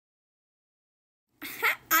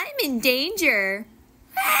in danger.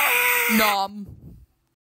 Nom.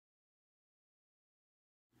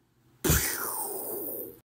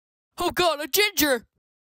 Oh god, a ginger!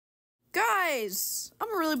 Guys,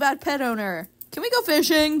 I'm a really bad pet owner. Can we go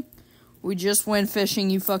fishing? We just went fishing,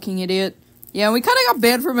 you fucking idiot. Yeah, we kinda got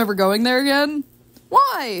banned from ever going there again.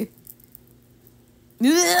 Why?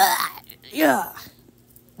 Yeah.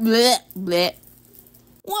 Blech, blech.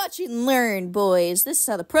 Watch and learn, boys. This is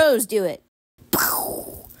how the pros do it.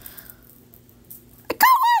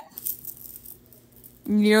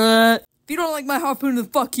 Yeah. If you don't like my harpoon, then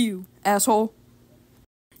fuck you, asshole.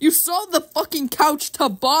 You sold the fucking couch to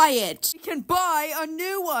buy it. You can buy a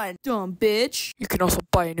new one, dumb bitch. You can also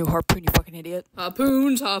buy a new harpoon, you fucking idiot.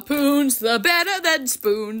 Harpoons, harpoons, the better than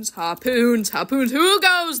spoons. Harpoons, harpoons, who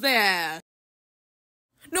goes there?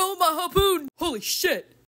 No, my harpoon. Holy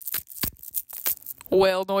shit.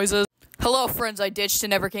 Whale noises. Hello, friends I ditched and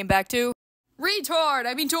never came back to. Retard,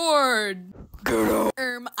 I mean tord. Get out.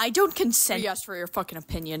 I don't consent. Yes, for your fucking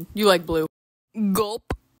opinion. You like blue. Gulp.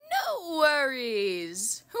 No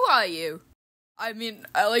worries. Who are you? I mean,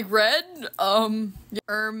 I like red.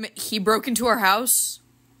 He broke into our house.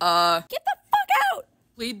 Get the fuck out!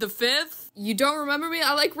 Plead the fifth. You don't remember me?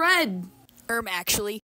 I like red. Actually.